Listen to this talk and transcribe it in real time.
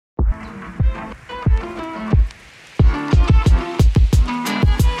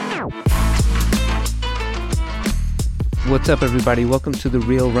What's up, everybody? Welcome to The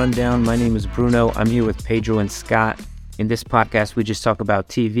Real Rundown. My name is Bruno. I'm here with Pedro and Scott. In this podcast, we just talk about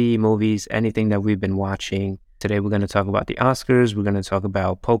TV, movies, anything that we've been watching. Today, we're going to talk about the Oscars. We're going to talk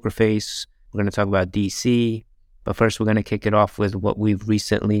about Poker Face. We're going to talk about DC. But first, we're going to kick it off with what we've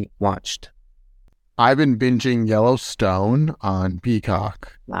recently watched. I've been binging Yellowstone on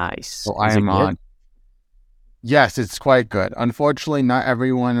Peacock. Nice. So I am on. Yes, it's quite good. Unfortunately, not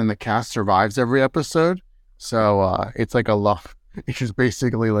everyone in the cast survives every episode. So it's like a law. It's just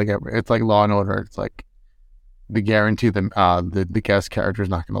basically like it's like Law and Order. It's like the guarantee the guest character is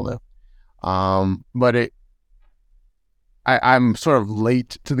not going to live. But I'm sort of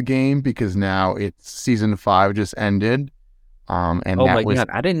late to the game because now it's season 5 just ended. And oh my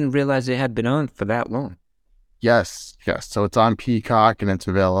God, I didn't realize it had been on for that long. Yes. So it's on Peacock and it's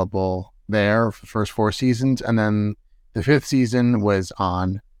available there for the first 4 seasons. And then the 5th season was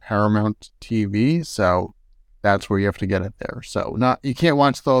on Paramount TV. So that's where you have to get it there. So you can't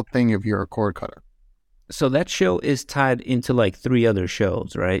watch the whole thing if you're a cord cutter. So that show is tied into like 3 other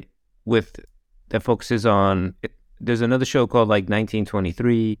shows, right? That focuses on, there's another show called like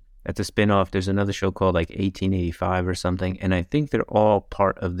 1923. That's a spinoff. There's another show called like 1885 or something. And I think they're all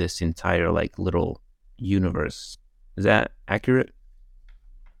part of this entire like little universe. Is that accurate?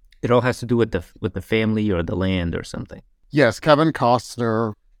 It all has to do with the family or the land or something. Yes, Kevin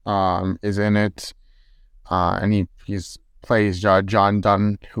Costner is in it. And he plays John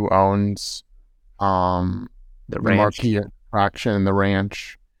Dunn, who owns the marquee attraction in the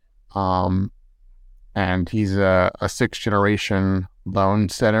ranch. And he's a 6th generation loan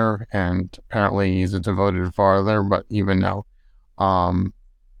setter, and apparently he's a devoted father. But even though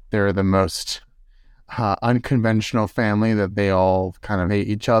they're the most unconventional family, that they all kind of hate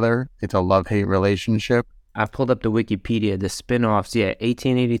each other. It's a love-hate relationship. I pulled up the Wikipedia, the spinoffs. Yeah,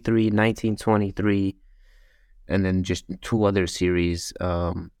 1883, 1923. And then just 2 other series.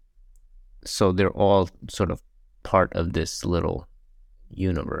 So they're all sort of part of this little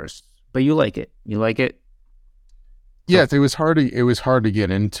universe. But you like it. You like it? Yes, it was hard to get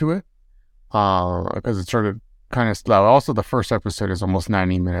into it because it started kind of slow. Also, the first episode is almost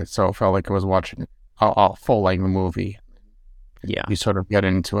 90 minutes, so it felt like I was watching a full-length movie. Yeah. You sort of get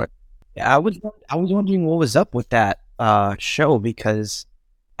into it. Yeah, I was wondering what was up with that show, because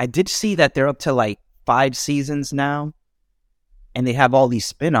I did see that they're up to like 5 seasons now, and they have all these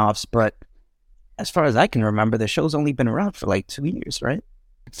spin-offs, but as far as I can remember, the show's only been around for like 2 years, right?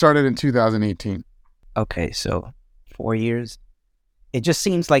 It started in 2018. Okay, so 4 years. It just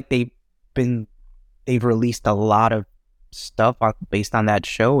seems like they've released a lot of stuff based on that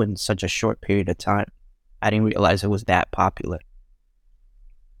show in such a short period of time. I didn't realize it was that popular.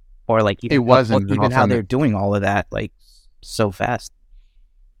 Or like it wasn't even how they're doing all of that like so fast.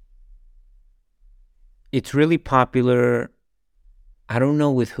 It's really popular. I don't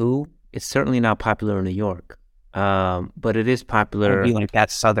know with who. It's certainly not popular in New York. But it is popular. It'd be like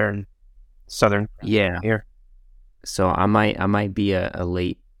that southern. Yeah. Here. So I might be a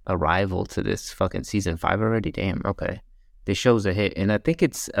late arrival to this fucking season 5 already. Damn. Okay. The show's a hit, and I think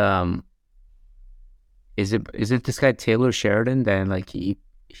it's is it this guy Taylor Sheridan that like he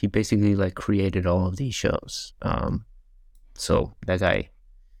basically like created all of these shows. So that guy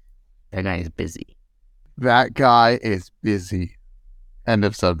is busy. That guy is busy. End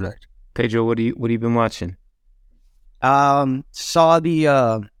of subject. Pedro, what have you been watching? Saw the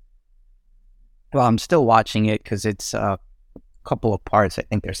well, I'm still watching it because it's a couple of parts. I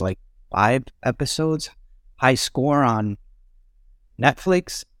think there's like 5 episodes. High Score on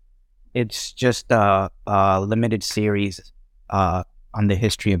Netflix. It's just a limited series on the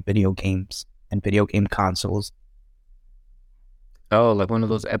history of video games and video game consoles. Oh, like one of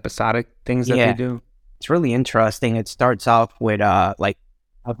those episodic things that they do? It's really interesting. It starts off with like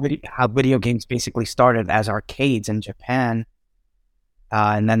how video games basically started as arcades in Japan,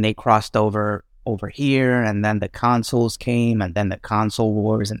 and then they crossed over here, and then the consoles came, and then the console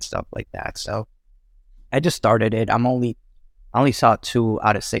wars and stuff like that. So I just started it. I only saw 2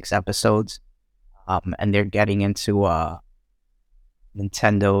 out of 6 episodes, and they're getting into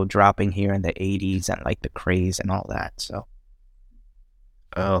Nintendo dropping here in the 80s and like the craze and all that. So,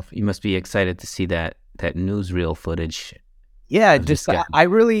 oh, you must be excited to see that newsreel footage. Yeah, just I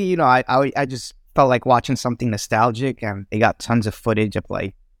really, I just felt like watching something nostalgic, and they got tons of footage of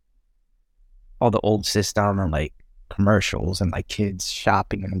like all the old system and like commercials and like kids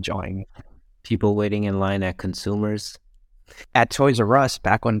shopping and enjoying it. People waiting in line at consumers. At Toys R Us,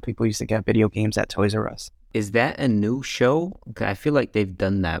 back when people used to get video games at Toys R Us. Is that a new show? I feel like they've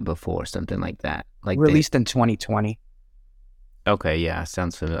done that before, something like that. Like released in 2020. Okay, yeah,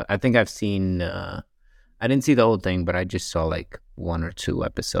 sounds familiar. I think I've seen I didn't see the whole thing, but I just saw like 1 or 2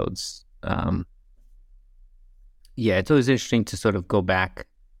 episodes. Yeah, it's always interesting to sort of go back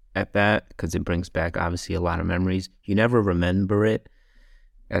at that because it brings back obviously a lot of memories. You never remember it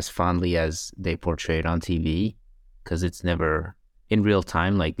as fondly as they portray it on TV because it's never in real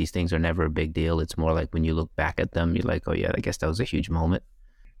time. Like these things are never a big deal. It's more like when you look back at them, you're like, oh yeah, I guess that was a huge moment.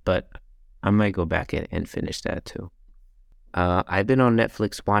 But I might go back and finish that too. I've been on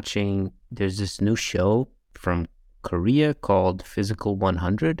Netflix watching, there's this new show from Korea called Physical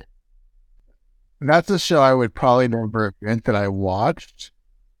 100. That's a show I would probably never admit that I watched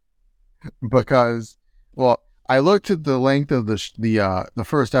because, well, I looked at the length of the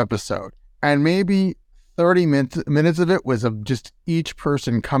first episode, and maybe 30 minutes of it was of just each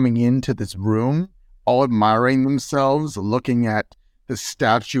person coming into this room, all admiring themselves, looking at the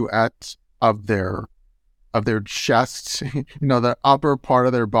statuette of their chests, the upper part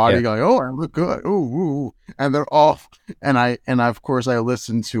of their body, going, "Oh, I look good." Ooh, and they're all, and of course I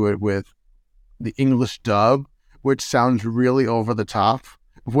listened to it with the English dub, which sounds really over the top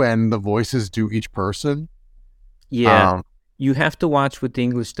when the voices do each person. Yeah, you have to watch with the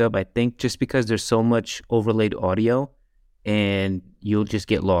English dub, I think, just because there's so much overlaid audio, and you'll just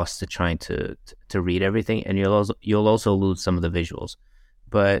get lost to trying to read everything, and you'll also lose some of the visuals.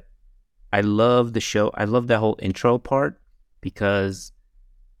 But I love the show. I love that whole intro part because,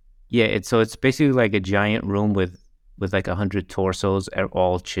 yeah, it's basically like a giant room with like 100 torsos,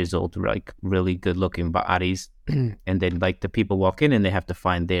 all chiseled, like really good looking bodies, and then like the people walk in and they have to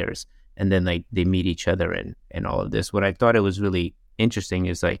find theirs, and then like they meet each other and all of this. What I thought it was really interesting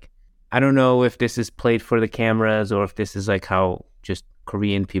is like, I don't know if this is played for the cameras or if this is like how just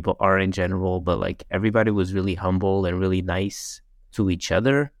Korean people are in general, but like everybody was really humble and really nice to each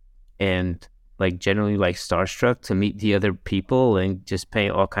other, and like generally like starstruck to meet the other people and just pay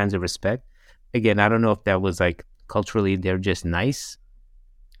all kinds of respect. Again, I don't know if that was like culturally they're just nice,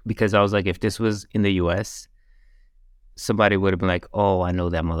 because I was like, if this was in the US, somebody would have been like, oh, I know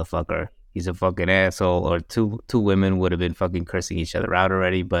that motherfucker, he's a fucking asshole, or two women would have been fucking cursing each other out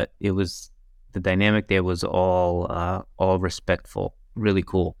already. But it was, the dynamic there was all respectful, really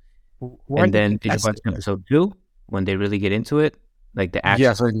cool. And then did you watch episode 2 when they really get into it? Like the action,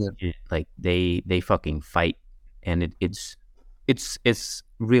 yes, I did. Like they fucking fight, and it's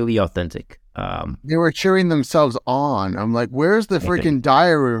really authentic. They were cheering themselves on. I'm like, where's the freaking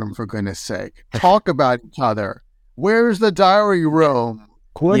diary room, for goodness sake? Talk about each other. Where's the diary room?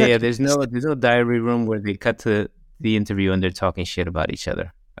 Yeah, there's no diary room where they cut to the interview and they're talking shit about each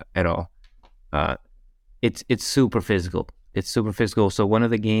other at all. It's super physical. It's super physical. So one of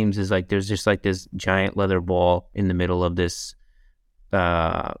the games is like, there's just like this giant leather ball in the middle of this,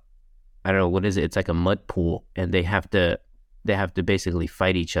 I don't know, what is it? It's like a mud pool, and they have to basically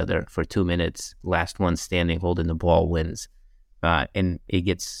fight each other for 2 minutes. Last one standing holding the ball wins. And it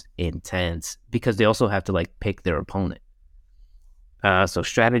gets intense because they also have to like pick their opponent. So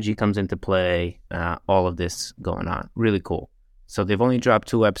strategy comes into play, all of this going on. Really cool. So they've only dropped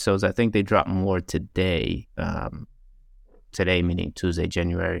 2 episodes. I think they dropped more today. Today, meaning Tuesday,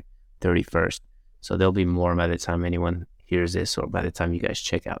 January 31st. So there'll be more by the time anyone hears this or by the time you guys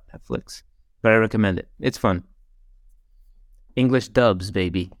check out Netflix. But I recommend it. It's fun. English dubs,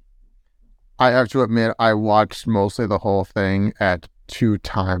 baby. I have to admit, I watched mostly the whole thing at 2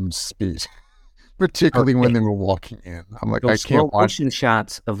 times speed, particularly when they were walking in. I'm like, those I can't watch motion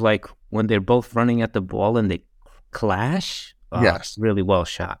shots of like when they're both running at the ball and they clash. Yes, really well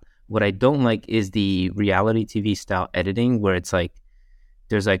shot. What I don't like is the reality TV style editing where it's like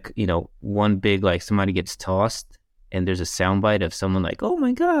there's like, one big, like somebody gets tossed and there's a soundbite of someone like, oh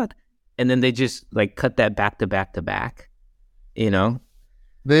my God. And then they just like cut that back to back to back,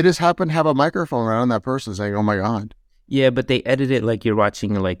 They just happen to have a microphone around that person saying, oh my God. Yeah, but they edit it like you're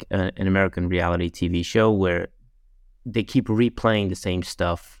watching like an American reality TV show where they keep replaying the same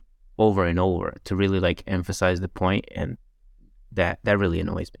stuff over and over to really like emphasize the point, and that really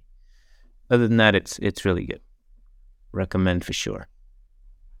annoys me. Other than that, it's really good. Recommend for sure.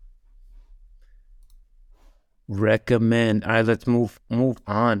 Recommend. All right, let's move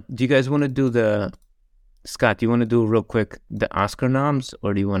on. Do you guys want to do Scott, do you want to do real quick the Oscar noms,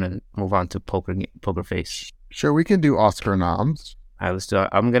 or do you want to move on to Poker Face? Sure, we can do Oscar noms. All right, let's do it.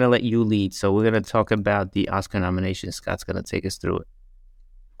 I'm going to let you lead. So we're going to talk about the Oscar nominations. Scott's going to take us through it.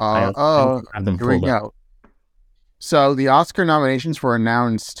 Here we go. So the Oscar nominations were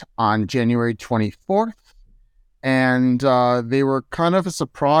announced on January 24th, and they were kind of a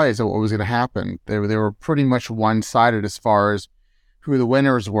surprise at what was going to happen. They were pretty much one-sided as far as who the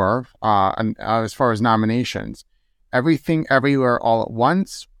winners were, and as far as nominations. Everything Everywhere All at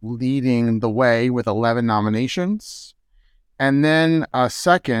Once, leading the way with 11 nominations. And then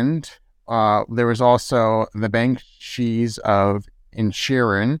second, there was also The Banshees of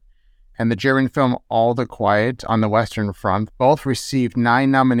Inisherin and the German film All the Quiet on the Western Front. Both received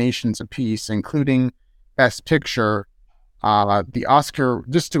 9 nominations apiece, including Best Picture. The Oscar,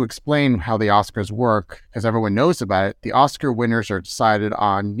 just to explain how the Oscars work, as everyone knows about it, the Oscar winners are decided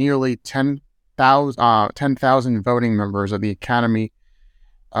on nearly 10,000 voting members of the Academy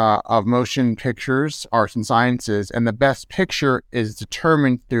of Motion Pictures, Arts and Sciences, and the Best Picture is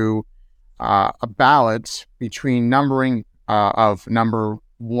determined through a ballot between numbering of number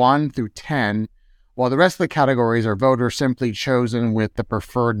 1 through 10, while the rest of the categories are voters simply chosen with the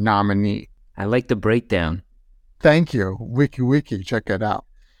preferred nominee. I like the breakdown. Thank you. Wiki, check it out.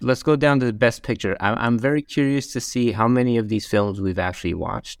 Let's go down to the Best Picture. I'm very curious to see how many of these films we've actually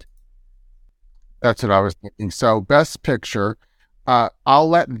watched. That's what I was thinking. So, Best Picture, I'll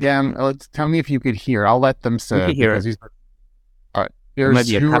let them, tell me if you could hear. I'll let them say. You can hear it. All right. It might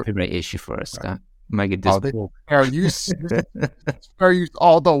be a copyright issue for us, Scott. Might get this. Are you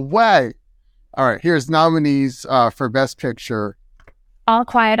all the way? All right. Here's nominees for Best Picture. All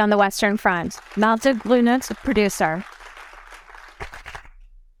Quiet on the Western Front. Malte Grüne, producer.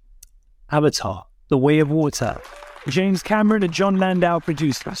 Avatar, The Way of Water. James Cameron and John Landau,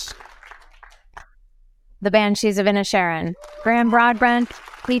 producers. The Banshees of Inisherin. Graham Broadbent,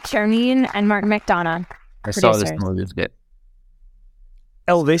 Pete Chernin, and Martin McDonough. I saw this movie. It was good.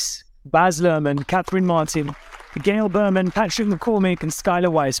 Elvis, Baz Luhrmann, Catherine Martin, Gail Berman, Patrick McCormick, and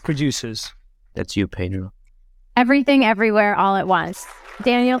Skylar Weiss, producers. That's you, Pedro. Everything Everywhere All at Once.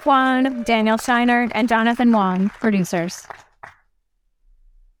 Daniel Kwan, Daniel Steinert, and Jonathan Wong, producers.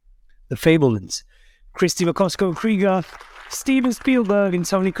 The Fablemans, Christy McCosker-Krieger, Steven Spielberg, and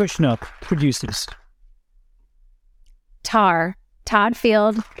Tony Kushner, producers. Tar, Todd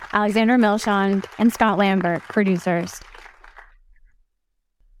Field, Alexander Milchan, and Scott Lambert, producers.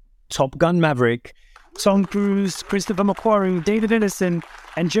 Top Gun Maverick, Tom Cruise, Christopher McQuarrie, David Ellison,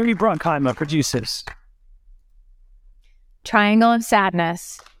 and Jerry Bruckheimer, producers. Triangle of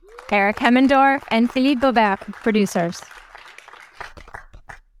Sadness, Eric Hemmendorf and Philippe Bobec, producers.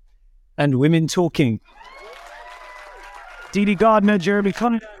 And Women Talking, Dee Dee Gardner, Jeremy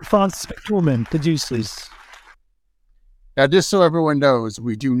Conner, and Francis McDormand, producers. Now, just so everyone knows,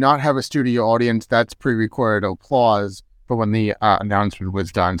 we do not have a studio audience. That's pre-recorded applause for when the announcement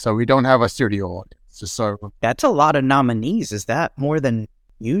was done. So we don't have a studio audience. Just so That's a lot of nominees. Is that more than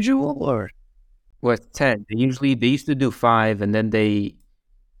usual, or? Well, it's 10. They used to do 5, and then they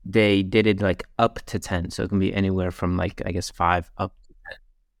did it like up to 10. So it can be anywhere from like, I guess, 5 up to 10.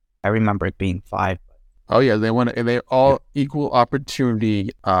 I remember it being 5. Oh yeah, they all equal opportunity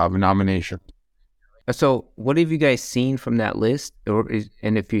nomination. So what have you guys seen from that list?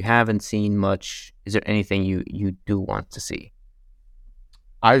 And if you haven't seen much, is there anything you do want to see?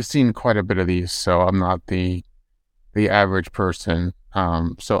 I've seen quite a bit of these, so I'm not the average person.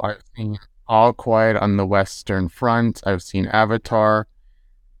 So I've seen All Quiet on the Western Front. I've seen Avatar,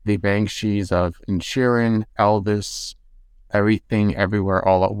 The Banshees of Inisherin, Elvis, Everything Everywhere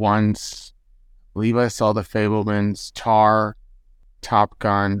All at Once. I believe I saw The Fablemans, Tar, Top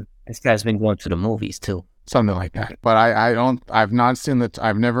Gun. This guy's been going to the movies too. Something like that. But I've not seen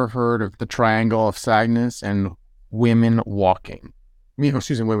I've never heard of The Triangle of Sadness and Women Walking.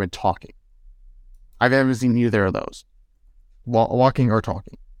 Women Talking. I haven't seen either of those. Walking or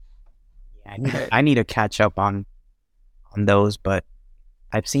talking. Yeah, I need to catch up on those, but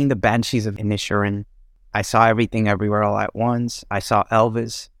I've seen The Banshees of Inisherin. I saw Everything Everywhere All at Once. I saw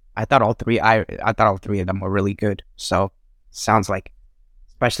Elvis. I thought all three of them were really good. So sounds like,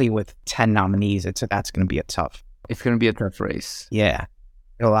 especially with 10 nominees, that's going to be a tough. It's going to be a tough race. Yeah,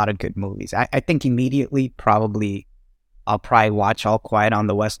 a lot of good movies. I think immediately I'll probably watch All Quiet on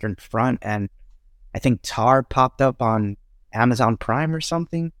the Western Front, and I think Tar popped up on Amazon Prime or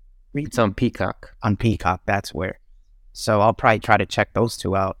something. It's on Peacock. On Peacock, that's where. So I'll probably try to check those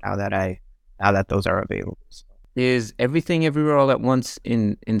two out now that those are available. Is Everything Everywhere All at Once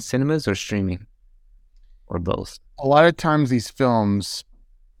in cinemas or streaming? Or both? A lot of times these films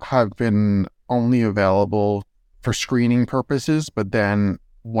have been only available for screening purposes, but then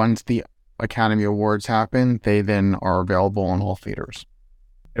once the Academy Awards happen, they then are available in all theaters.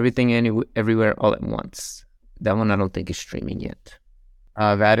 Everything Everywhere All at Once. That one I don't think is streaming yet.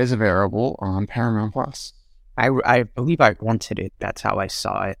 That is available on Paramount Plus. I believe I rented it. That's how I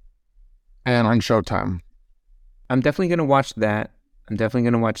saw it. And on Showtime. I'm definitely going to watch that. I'm definitely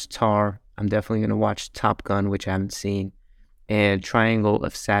going to watch Tar. I'm definitely going to watch Top Gun, which I haven't seen. And Triangle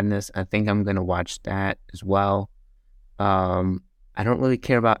of Sadness. I think I'm going to watch that as well. I don't really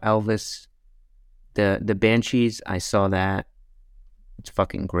care about Elvis. The Banshees, I saw that. It's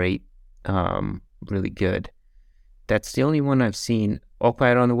fucking great. Really good. That's the only one I've seen. All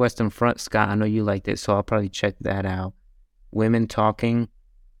Quiet on the Western Front, Scott, I know you liked it, so I'll probably check that out. Women Talking,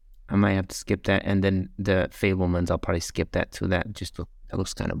 I might have to skip that. And then the Fablemans, I'll probably skip that too. That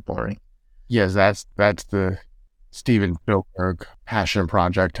looks kind of boring. Yes, that's the Steven Spielberg passion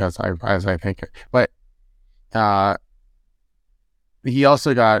project, as I think. But he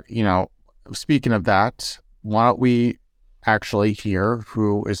also got, speaking of that, why don't we actually hear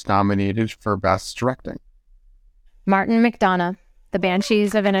who is nominated for Best Directing? Martin McDonagh, The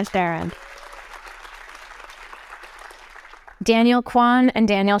Banshees of Inisherin. Daniel Kwan and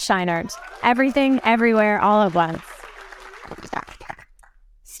Daniel Scheinert, Everything, Everywhere, All at Once.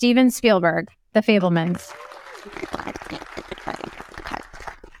 Steven Spielberg, The Fablemans.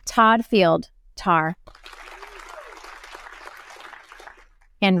 Todd Field, Tar.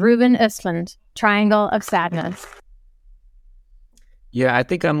 And Ruben Östlund, Triangle of Sadness. Yeah, I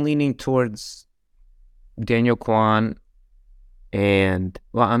think I'm leaning towards Daniel Kwan, and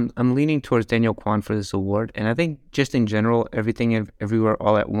I'm leaning towards Daniel Kwan for this award. And I think just in general, Everything Everywhere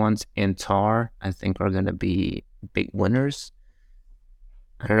All at Once and Tar, I think are going to be big winners.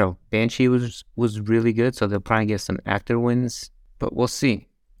 I don't know. Banshee was really good, so they'll probably get some actor wins, but we'll see.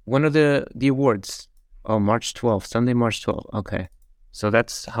 When are the awards? Oh, March 12th, Sunday, March 12th. Okay, so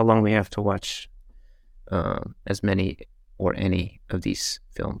that's how long we have to watch as many or any of these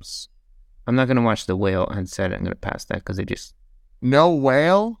films. I'm not going to watch The Whale and said I'm going to pass that because it just... No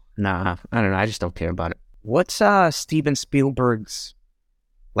Whale? Nah, I don't know. I just don't care about it. What's Steven Spielberg's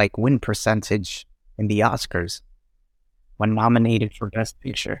win percentage in the Oscars when nominated for Best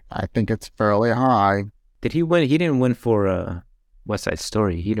Picture? I think it's fairly high. Did he win? He didn't win for West Side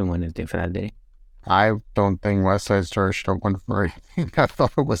Story. He didn't win anything for that, did he? I don't think West Side Story should have won for anything. I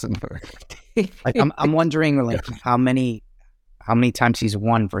thought it wasn't very... I'm wondering how many times he's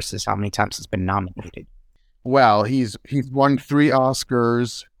won versus how many times he's been nominated. Well, he's won 3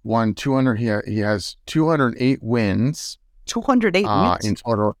 Oscars, won 200. He has 208 wins. 208 wins in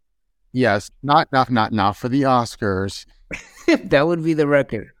total. Yes, not for the Oscars. That would be the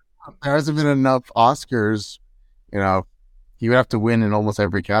record. There hasn't been enough Oscars. He would have to win in almost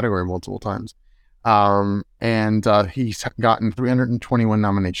every category multiple times. And he's gotten 321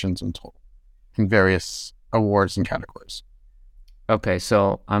 nominations in total in various awards and categories. Okay,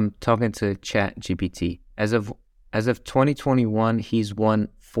 so I'm talking to ChatGPT. As of 2021, he's won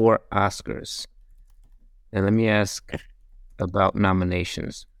 4 Oscars. And let me ask about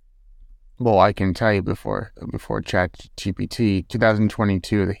nominations. Well, I can tell you before ChatGPT,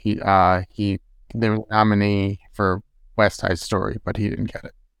 2022, he there was a nominee for West Side Story, but he didn't get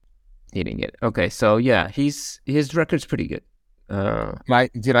it. He didn't get it. Okay, so yeah, his record's pretty good.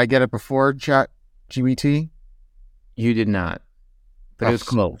 Did I get it before ChatGPT? You did not, but it was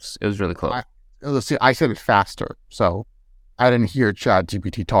close. It was really close. I said it faster, so I didn't hear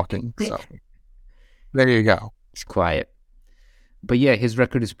ChatGPT talking. So there you go. It's quiet, but yeah, his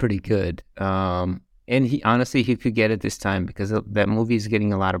record is pretty good. And he honestly could get it this time because that movie is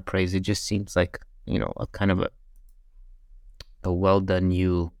getting a lot of praise. It just seems like a kind of a well done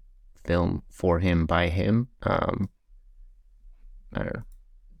new film for him by him. I don't know.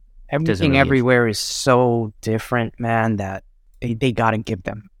 Everything Everywhere is so different, man, that they got to give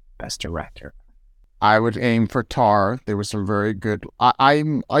them Best Director. I would aim for Tar. There was some very good... I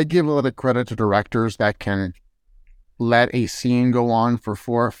give a lot of credit to directors that can let a scene go on for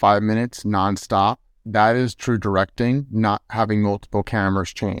 4 or 5 minutes nonstop. That is true directing, not having multiple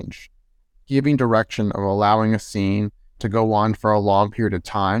cameras change. Giving direction of allowing a scene to go on for a long period of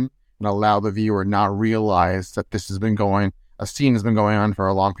time and allow the viewer not realize that a scene has been going on for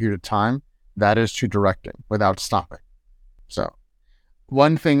a long period of time, that is true directing without stopping. So,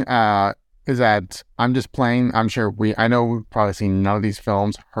 one thing is that I'm just playing, I know we've probably seen none of these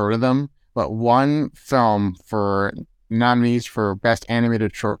films, heard of them, but one film for nominees for Best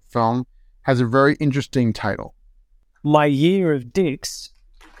Animated Short Film has a very interesting title. My Year of Dicks.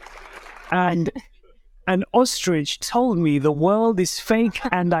 And an ostrich told me the world is fake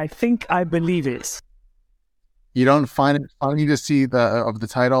and I think I believe it. You don't find it funny to see the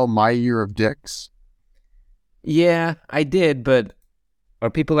title, My Year of Dicks? Yeah, I did, but are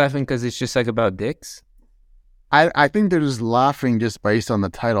people laughing because it's just about dicks? I think they're just laughing just based on the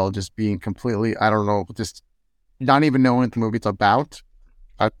title, just being completely, I don't know, just not even knowing what the movie's about.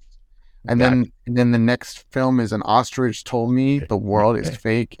 Then the next film is an ostrich told me the world is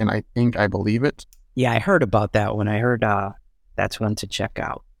fake and I think I believe it. Yeah, I heard about that one. I heard that's one to check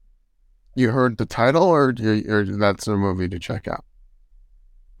out. You heard the title, or that's a movie to check out?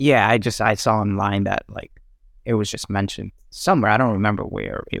 Yeah, I saw online that like it was just mentioned somewhere. I don't remember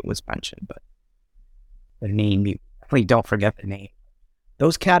where it was mentioned, but the name, you definitely don't forget the name.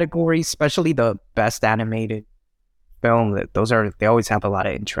 Those categories, especially the best animated film, they always have a lot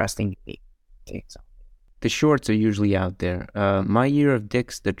of interesting things. The shorts are usually out there. My Year of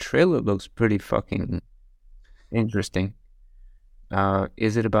Dicks, the trailer looks pretty fucking interesting.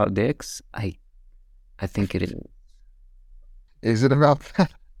 Is it about dicks? I think it is. Is it about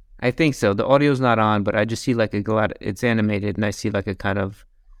that? I think so. The audio's not on, but I just see like it's animated, and I see like a kind of,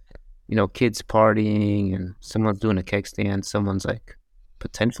 kids partying, and someone's doing a keg stand. Someone's like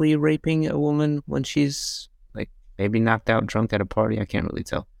potentially raping a woman when she's like maybe knocked out drunk at a party. I can't really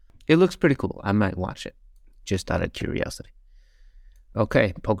tell. It looks pretty cool. I might watch it just out of curiosity.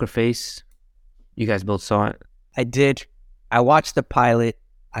 Okay, Poker Face. You guys both saw it? I did. I watched the pilot.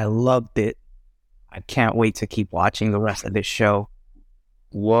 I loved it. I can't wait to keep watching the rest of this show.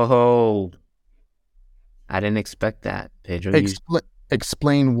 Whoa. I didn't expect that, Pedro.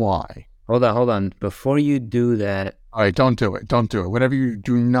 Explain why. Hold on. Before you do that... All right, don't do it. Whatever you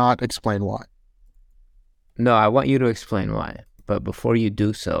do, not explain why. No, I want you to explain why. But before you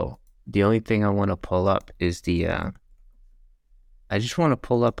do so, the only thing I want to pull up is I just want to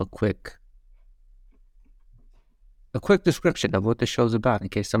pull up a quick description of what the show's about in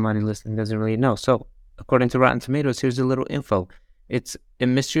case somebody listening doesn't really know. So, according to Rotten Tomatoes, here's a little info. It's a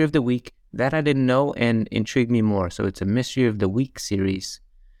Mystery of the Week. That I didn't know and intrigued me more. So it's a Mystery of the Week series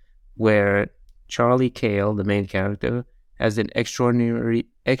where Charlie Cale, the main character, has an extraordinary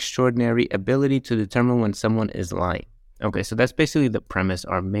ability to determine when someone is lying. Okay, so that's basically the premise.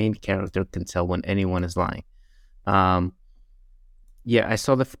 Our main character can tell when anyone is lying. Yeah, I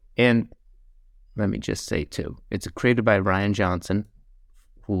saw and let me just say too, it's created by Rian Johnson,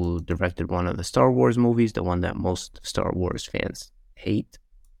 who directed one of the Star Wars movies, the one that most Star Wars fans hate,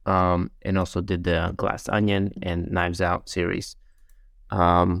 and also did the Glass Onion and Knives Out series.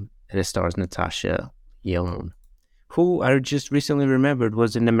 And it stars Natasha Lyonne, who I just recently remembered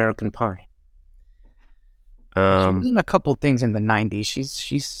was in American Pie. She was in a couple things in the 90s.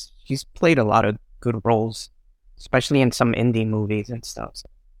 She's played a lot of good roles, especially in some indie movies and stuff.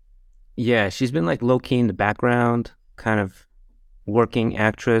 Yeah, she's been like low-key in the background, kind of working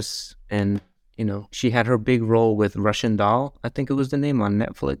actress, and she had her big role with Russian Doll, I think it was the name, on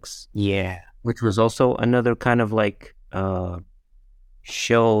Netflix. Yeah. Which was also another kind of like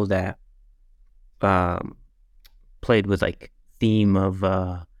show that played with like theme of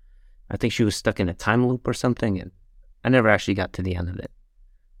I think she was stuck in a time loop or something, and I never actually got to the end of it.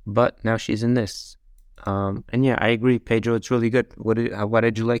 But now she's in this. And yeah, I agree, Pedro, it's really good. Why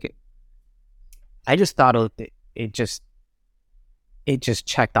did you like it? I just thought it just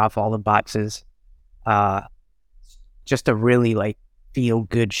checked off all the boxes. Just a really like feel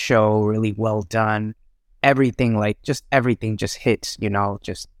good show, really well done. Everything just hits,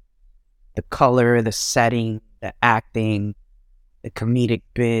 just the color, the setting, the acting, the comedic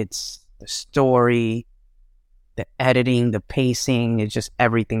bits, the story, the editing, the pacing. It's just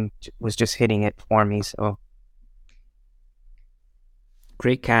everything was just hitting it for me. So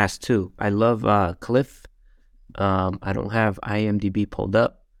great cast too. I love Cliff. I don't have IMDb pulled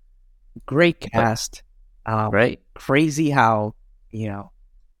up. Great cast. Right? Crazy how,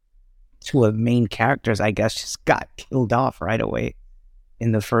 two of the main characters, I guess, just got killed off right away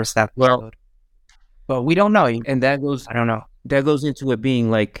in the first episode. Well, but we don't know. And I don't know. That goes into it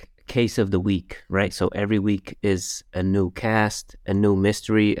being like case of the week, right? So every week is a new cast, a new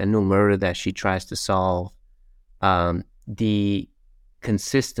mystery, a new murder that she tries to solve. The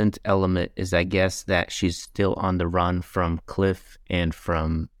consistent element is, I guess, that she's still on the run from Cliff and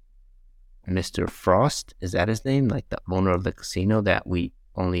from Mr. Frost. Is that his name? Like the owner of the casino that we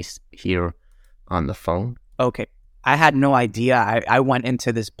only hear on the phone? Okay. I had no idea. I went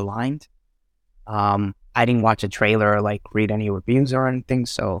into this blind. I didn't watch a trailer or like read any reviews or anything,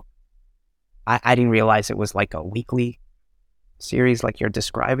 so I didn't realize it was like a weekly series like you're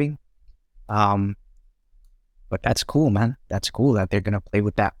describing. But that's cool, man. That's cool that they're going to play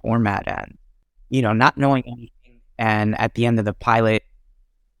with that format and, not knowing anything. And at the end of the pilot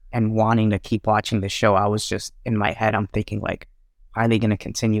and wanting to keep watching the show, I was just in my head, I'm thinking like, are they going to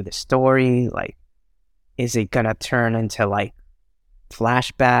continue the story? Like, is it going to turn into like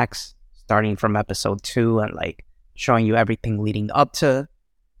flashbacks starting from episode 2 and like showing you everything leading up to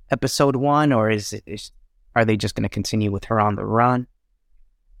episode 1? Or are they just going to continue with her on the run?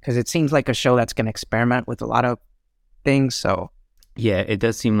 Because it seems like a show that's going to experiment with a lot of things. So, yeah, it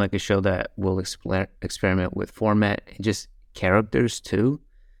does seem like a show that will experiment with format and just characters too.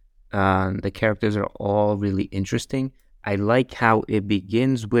 The characters are all really interesting. I like how it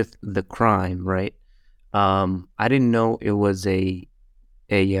begins with the crime, right? I didn't know it was a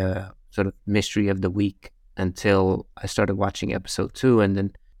sort of mystery of the week until I started watching episode 2, and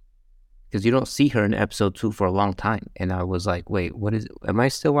then because you don't see her in episode 2 for a long time, and I was like, wait, what is? Am I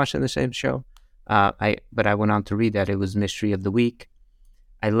still watching the same show? But I went on to read that it was mystery of the week.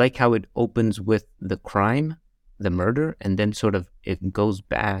 I like how it opens with the crime, the murder, and then sort of it goes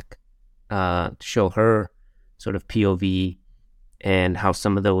back to show her sort of POV and how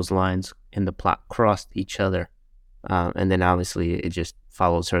some of those lines in the plot crossed each other. And then obviously it just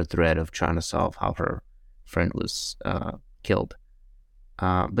follows her thread of trying to solve how her friend was killed.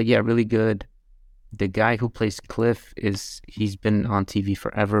 But yeah, really good. The guy who plays Cliff he's been on TV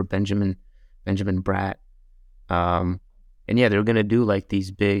forever, Benjamin Bratt. And yeah, they're gonna do like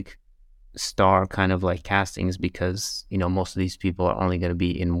these big star kind of like castings because, you know, most of these people are only gonna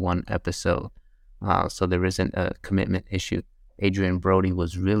be in one episode. So there isn't a commitment issue. Adrian Brody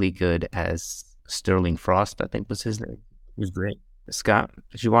was really good as Sterling Frost, I think was his name. He was great. Scott,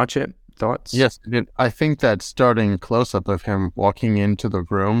 did you watch it? Thoughts? Yes, I did. I think that starting close-up of him walking into the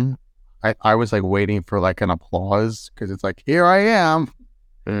room, I was like waiting for like an applause because it's like, here I am.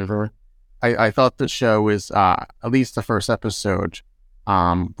 Mm-hmm. I thought the show was, at least the first episode,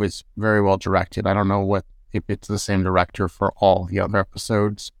 was very well directed. I don't know if it's the same director for all the other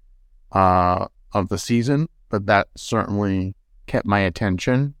episodes of the season, but that certainly kept my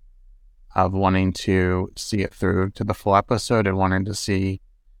attention of wanting to see it through to the full episode and wanting to see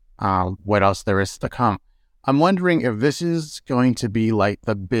what else there is to come. I'm wondering if this is going to be like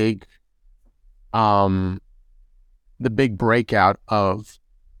the big breakout of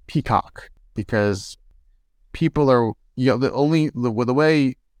Peacock, because people are, you know, the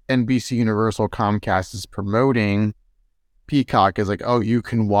way NBC Universal Comcast is promoting Peacock is like, oh, you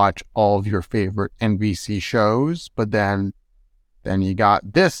can watch all of your favorite NBC shows, but then you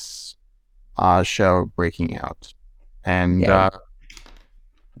got this show breaking out, and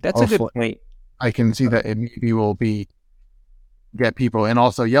that's a good point. I can see that it maybe will get people, and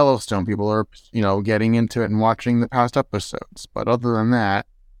also Yellowstone people are, you know, getting into it and watching the past episodes. But other than that,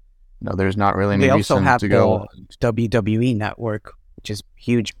 no, there's not really any reason to go. They also have the WWE Network, which is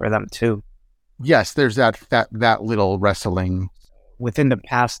huge for them too. Yes, there's that little wrestling within the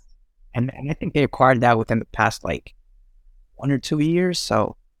past, and I think they acquired that within the past like 1 or 2 years.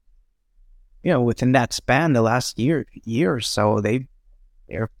 So, you know, within that span, the last year or so,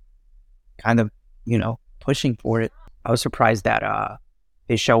 they're kind of, you know, pushing for it. I was surprised that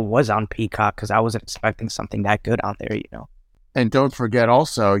this show was on Peacock because I wasn't expecting something that good on there, you know. And don't forget,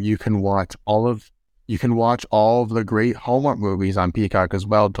 also, you can watch all of the great Hallmark movies on Peacock as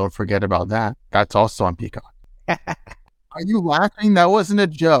well. Don't forget about that. That's also on Peacock. Are you laughing? That wasn't a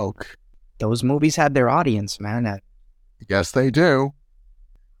joke. Those movies had their audience, man. Yes, they do.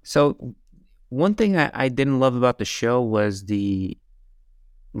 So one thing I didn't love about the show was the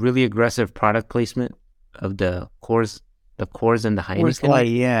really aggressive product placement of the Coors and the Heineken. Like,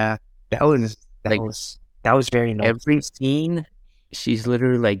 yeah, that was very nice. Every scene, she's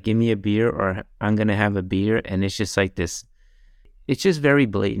literally like, give me a beer or I'm going to have a beer. And it's just like this. It's just very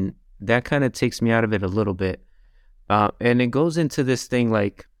blatant. That kind of takes me out of it a little bit. And it goes into this thing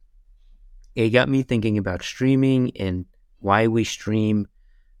like, it got me thinking about streaming and why we stream.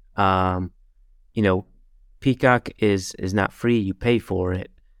 You know, Peacock is not free. You pay for it.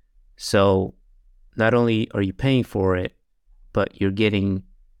 So not only are you paying for it, but you're getting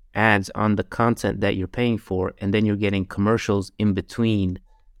ads on the content that you're paying for, and then you're getting commercials in between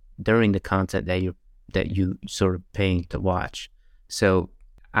during the content that you sort of paying to watch. So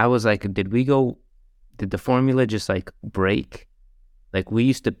I was like, did the formula just like break? Like, we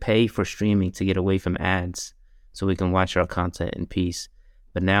used to pay for streaming to get away from ads so we can watch our content in peace.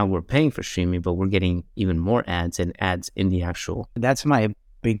 But now we're paying for streaming, but we're getting even more ads and ads in the actual. That's my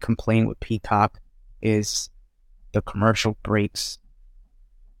big complaint with Peacock is the commercial breaks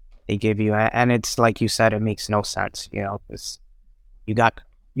they give you, and it's like you said, it makes no sense, you know, because you got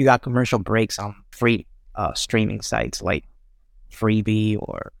commercial breaks on free streaming sites like Freebie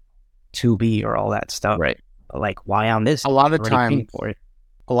or Tubi or all that stuff, right? But like, why on this? A lot of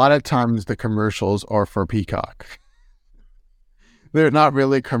times the commercials are for Peacock. They're not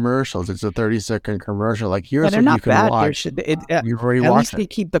really commercials. It's a 30-second commercial. Like, here's what you can watch. You've already at watched least they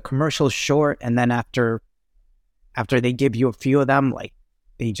keep the commercials short, and then after they give you a few of them, like,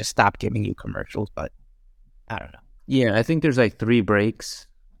 they just stop giving you commercials. But I don't know. Yeah, I think there's like 3 breaks.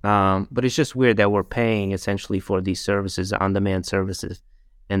 But it's just weird that we're paying essentially for these services, on-demand services,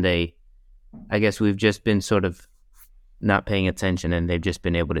 and I guess we've just been sort of not paying attention, and they've just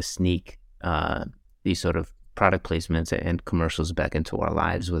been able to sneak these sort of product placements and commercials back into our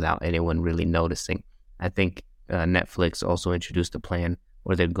lives without anyone really noticing. I think Netflix also introduced a plan,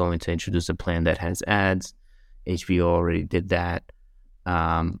 or they're going to introduce a plan that has ads. HBO already did that.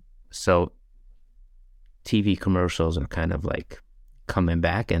 So TV commercials are kind of like coming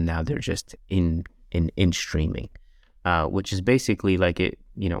back, and now they're just in streaming, which is basically like it.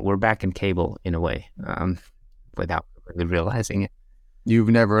 We're back in cable in a way, without really realizing it. You've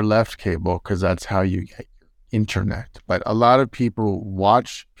never left cable because that's how you get your internet. But a lot of people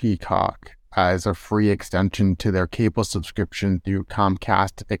watch Peacock as a free extension to their cable subscription through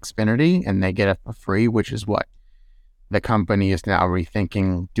Comcast Xfinity, and they get it for free, which is what the company is now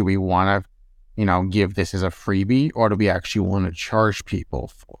rethinking. Do we want to, give this as a freebie, or do we actually want to charge people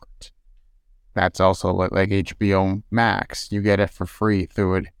for it? That's also like HBO Max. You get it for free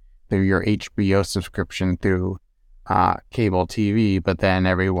through your HBO subscription through cable TV, but then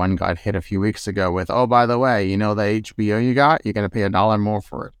everyone got hit a few weeks ago with, oh, by the way, the HBO you got, you're going to pay $1 more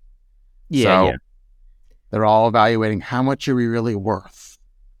for it. Yeah. They're all evaluating how much are we really worth.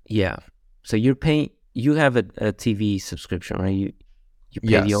 Yeah. So you have a TV subscription, right? You pay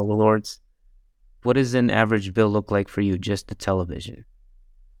Yes. the overlords. What does an average bill look like for you, just the television,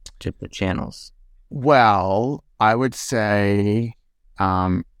 just the channels? Well, I would say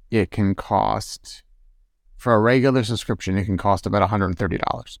it can cost, for a regular subscription, it can cost about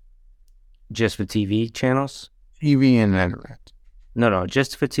 $130. Just for TV channels? TV and internet. No,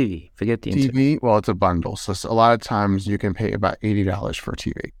 just for TV. Forget the internet. TV, well, it's a bundle. So a lot of times you can pay about $80 for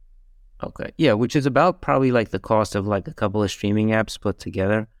TV. Okay. Yeah, which is about probably like the cost of like a couple of streaming apps put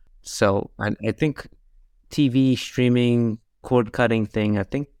together. So I think TV streaming, cord cutting thing, I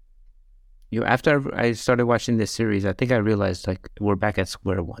think after I started watching this series, I think I realized like we're back at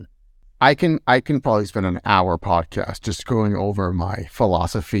square one. I can probably spend an hour podcast just going over my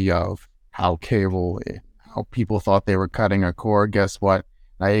philosophy of how people thought they were cutting a cord. Guess what?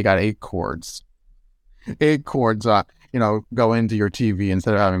 Now you got 8 cords. 8 cords, go into your TV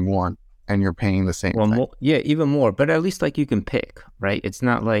instead of having one, and you're paying the same thing. Even more. But at least like you can pick, right? It's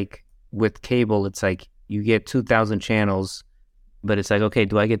not like with cable, it's like you get 2,000 channels, but it's like, okay,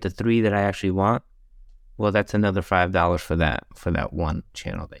 do I get the 3 that I actually want? Well, that's another $5 for that one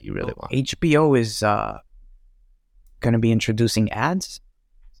channel that you really want. HBO is going to be introducing ads.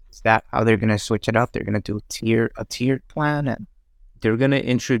 Is that how they're going to switch it up? They're going to do a tiered plan, and they're going to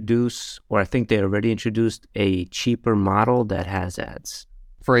introduce, or I think they already introduced, a cheaper model that has ads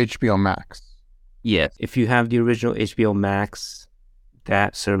for HBO Max. Yeah, if you have the original HBO Max,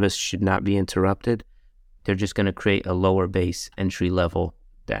 that service should not be interrupted. They're just going to create a lower base entry level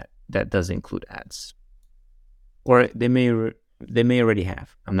that does include ads. Or they may already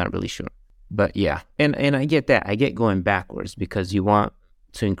have. I'm not really sure. But yeah, and I get that. I get going backwards because you want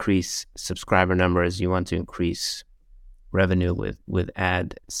to increase subscriber numbers. You want to increase revenue with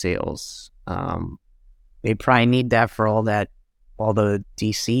ad sales. They probably need that for all the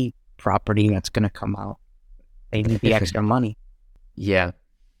DC property that's going to come out. They need the extra money. Yeah.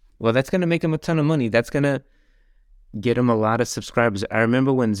 Well, that's going to make them a ton of money. That's going to get them a lot of subscribers. I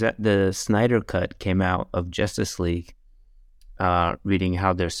remember when the Snyder Cut came out of Justice League, reading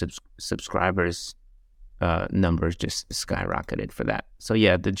how their subscribers numbers just skyrocketed for that. So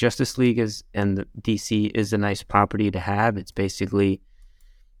yeah, the Justice League and the DC is a nice property to have. It's basically,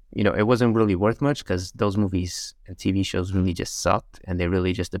 it wasn't really worth much because those movies and TV shows really just sucked, and they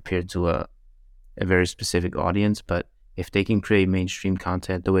really just appeared to a very specific audience. But if they can create mainstream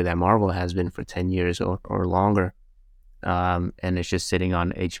content the way that Marvel has been for 10 years or longer, and it's just sitting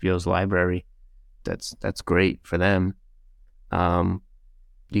on HBO's library, that's great for them.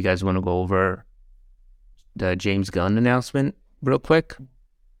 You guys want to go over the James Gunn announcement real quick?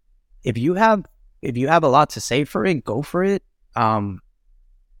 If you have a lot to say for it, go for it.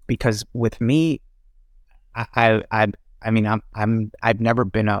 Because with me, I've never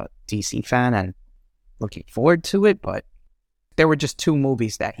been a DC fan and looking forward to it, but there were just 2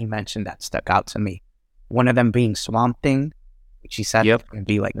 movies that he mentioned that stuck out to me. One of them being Swamp Thing, which he said would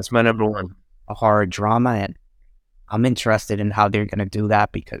be like, that's my number one, a horror drama, and I'm interested in how they're going to do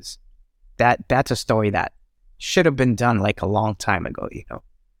that because that's a story that should have been done like a long time ago.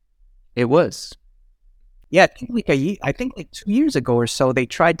 It was. Yeah, I think like 2 years ago or so, they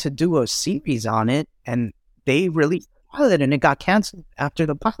tried to do a series on it, and they released the pilot, and it got canceled after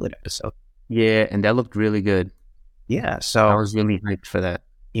the pilot episode. Yeah, and that looked really good. Yeah, so I was really hyped for that.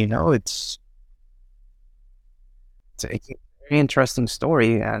 It's a very interesting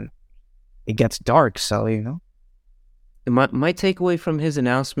story, and it gets dark. So my takeaway from his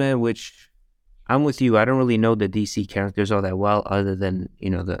announcement, which I'm with you. I don't really know the DC characters all that well, other than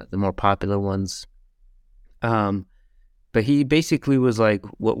the more popular ones. But he basically was like,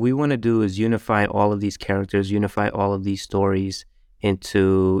 what we want to do is unify all of these characters, unify all of these stories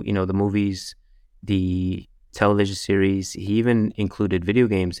into, the movies, the television series. He even included video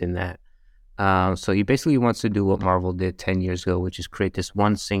games in that. So he basically wants to do what Marvel did 10 years ago, which is create this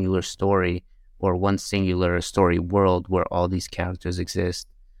one singular story or one singular story world where all these characters exist.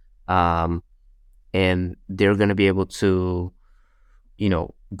 And they're going to be able to,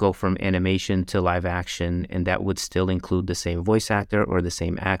 go from animation to live action, and that would still include the same voice actor or the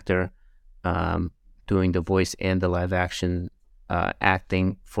same actor doing the voice and the live action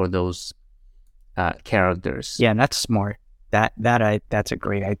acting for those characters. Yeah, and that's smart. That's a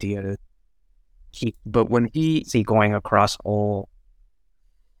great idea to keep. But when he going across all.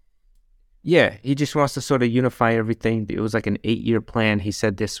 Yeah, he just wants to sort of unify everything. It was like an 8-year plan. He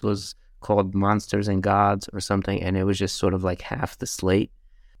said this was called Monsters and Gods or something, and it was just sort of like half the slate.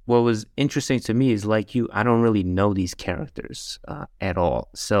 What was interesting to me is, like you, I don't really know these characters at all.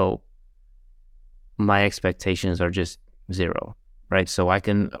 So my expectations are just zero, right? So I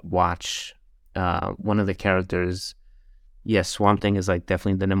can watch one of the characters. Yes, Swamp Thing is like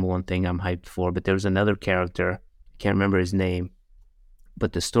definitely the number one thing I'm hyped for, but there was another character, I can't remember his name,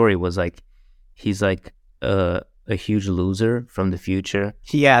 but the story was like, he's like a huge loser from the future.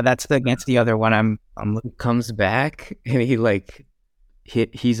 Yeah, that's the other one I'm comes back, and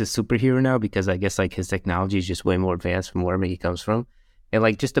he's a superhero now because I guess like his technology is just way more advanced from wherever he comes from. And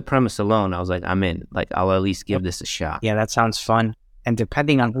like just the premise alone, I was like, I'm in. Like, I'll at least give this a shot. Yeah, that sounds fun. And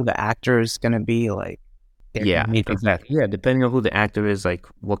depending on who the actor is going to be, like, yeah, exactly. Yeah, depending on who the actor is, like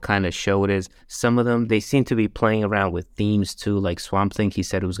what kind of show it is. Some of them, they seem to be playing around with themes too. Like Swamp Thing, he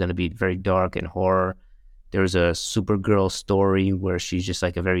said it was going to be very dark and horror. There's a Supergirl story where she's just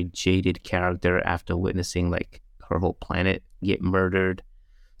like a very jaded character after witnessing like her whole planet get murdered.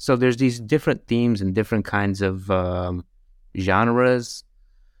 So there's these different themes and different kinds of genres.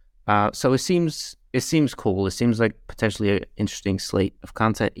 So it seems cool. It seems like potentially an interesting slate of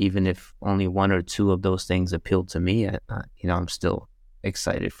content, even if only one or two of those things appeal to me. I'm still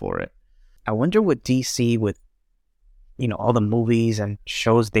excited for it. I wonder what DC with, all the movies and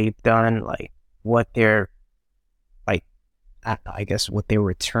shows they've done, like what their, like, I guess what their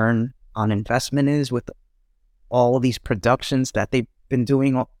return on investment is with all these productions that they've been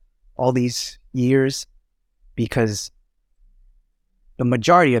doing all these years, because the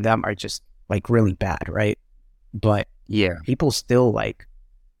majority of them are just like really bad, right? But yeah, people still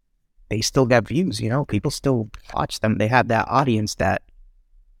they still get views, people still watch them. They have that audience that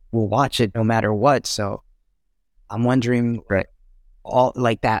will watch it no matter what. So I'm wondering, right, all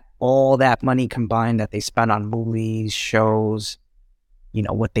that money combined that they spent on movies, shows,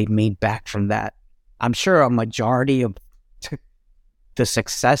 what they made back from that. I'm sure a majority of the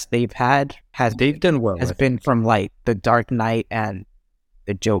success they've had has been from like The Dark Knight and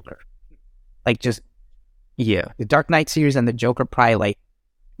the Joker. Like just the Dark Knight series and the Joker probably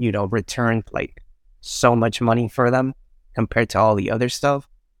returned like so much money for them compared to all the other stuff.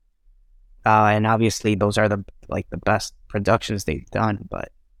 And obviously those are the best productions they've done,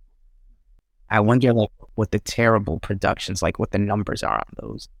 but I wonder like what the terrible productions, like what the numbers are on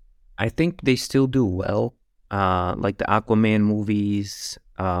those. I think they still do well. Like the Aquaman movies,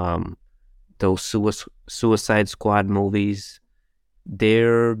 those Suicide Squad movies,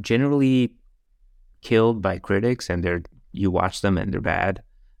 they're generally killed by critics, and you watch them and they're bad,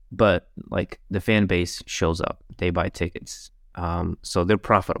 but like the fan base shows up, they buy tickets, so they're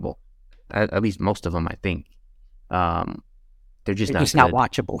profitable. At least most of them, I think. They're just not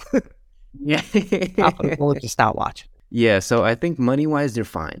watchable. Yeah, profitable, just not watchable. Yeah, so I think money-wise, they're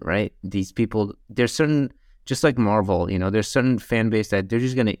fine, right? These people, there's certain, just like Marvel, there's certain fan base that they're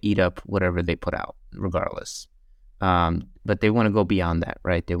just going to eat up whatever they put out, regardless. But they want to go beyond that,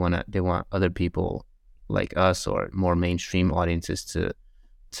 right? They want other people like us or more mainstream audiences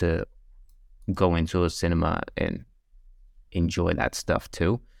to go into a cinema and enjoy that stuff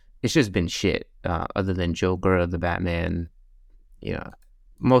too. It's just been shit. Other than Joker, the Batman,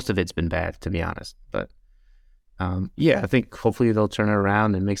 most of it's been bad, to be honest. But I think hopefully they'll turn it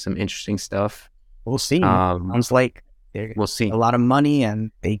around and make some interesting stuff. We'll see. Sounds like we'll see. A lot of money,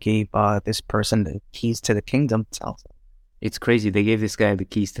 and they gave this person the keys to the kingdom. It's crazy. They gave this guy the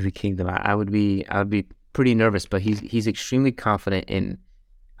keys to the kingdom. I would be pretty nervous, but he's extremely confident in.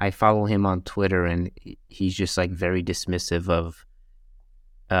 I follow him on Twitter, and he's just like very dismissive of,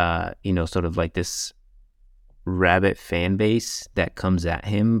 sort of like this rabid fan base that comes at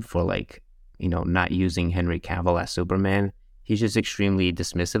him for like, not using Henry Cavill as Superman. He's just extremely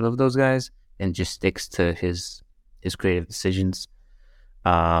dismissive of those guys. and just sticks to his creative decisions.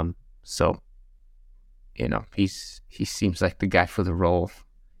 So, he seems like the guy for the role.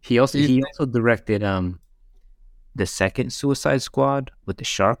 He also directed the second Suicide Squad with the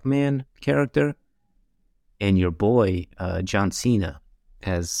Sharkman character, and your boy John Cena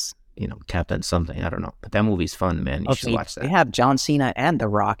as Captain something. I don't know, but that movie's fun, man. You should watch that. They have John Cena and The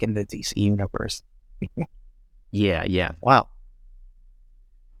Rock in the DC universe. Yeah. Wow.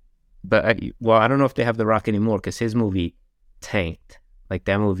 But I don't know if they have The Rock anymore because his movie tanked. Like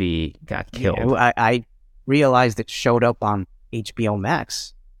that movie got killed. Yeah, I realized it showed up on HBO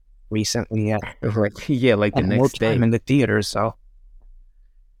Max recently. Like the next day in the theaters. So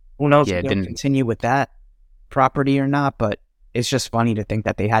who knows if they'll didn't continue with that property or not? But it's just funny to think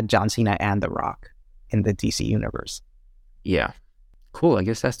that they had John Cena and The Rock in the DC universe. Yeah, cool. I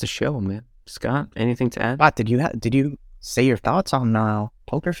guess that's the show, man. Scott, anything to add? But did you say your thoughts on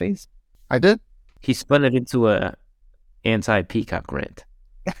Poker Face? I did. He spun it into a anti-Peacock rant.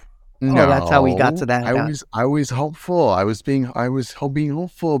 No, that's how we got to that. I was hopeful. I was being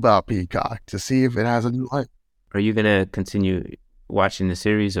hopeful about Peacock to see if it has a new life. Are you gonna continue watching the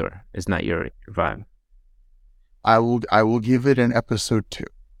series, or is not your vibe? I will give it an episode 2.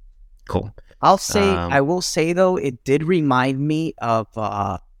 Cool. I will say though, it did remind me of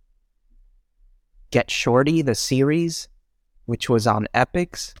Get Shorty, the series, which was on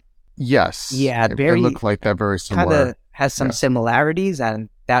Epix. Yes. Yeah, it looked like that, very similar. Kind of has some similarities, and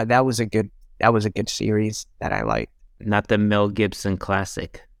that was a good series that I liked. Not the Mel Gibson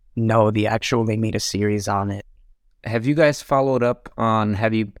classic. No, they made a series on it. Have you guys followed up on?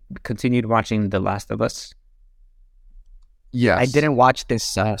 Have you continued watching The Last of Us? Yes. I didn't watch this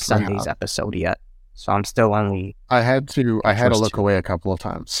Sunday's episode yet, so I'm still only. I had to look away a couple of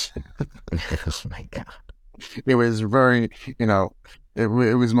times. Oh my God! It was very, it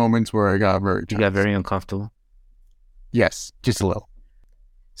was moments where I got very tense. You got very uncomfortable? Yes, just a little.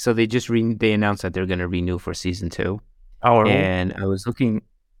 So they announced that they're going to renew for season 2. Oh, and I was looking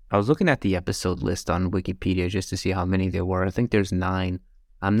at the episode list on Wikipedia just to see how many there were. I think there's 9.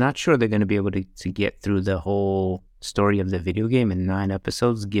 I'm not sure they're going to be able to get through the whole story of the video game in 9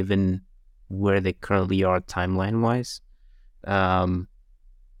 episodes, given where they currently are timeline-wise. But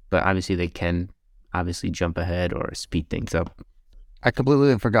obviously they can jump ahead or speed things up. I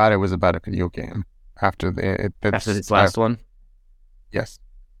completely forgot it was about a video game after this last one. Yes.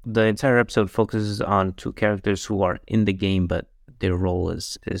 The entire episode focuses on 2 characters who are in the game, but their role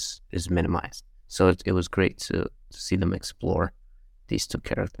is minimized. So it was great to see them explore these 2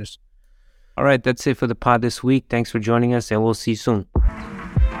 characters. All right, that's it for the pod this week. Thanks for joining us, and we'll see you soon.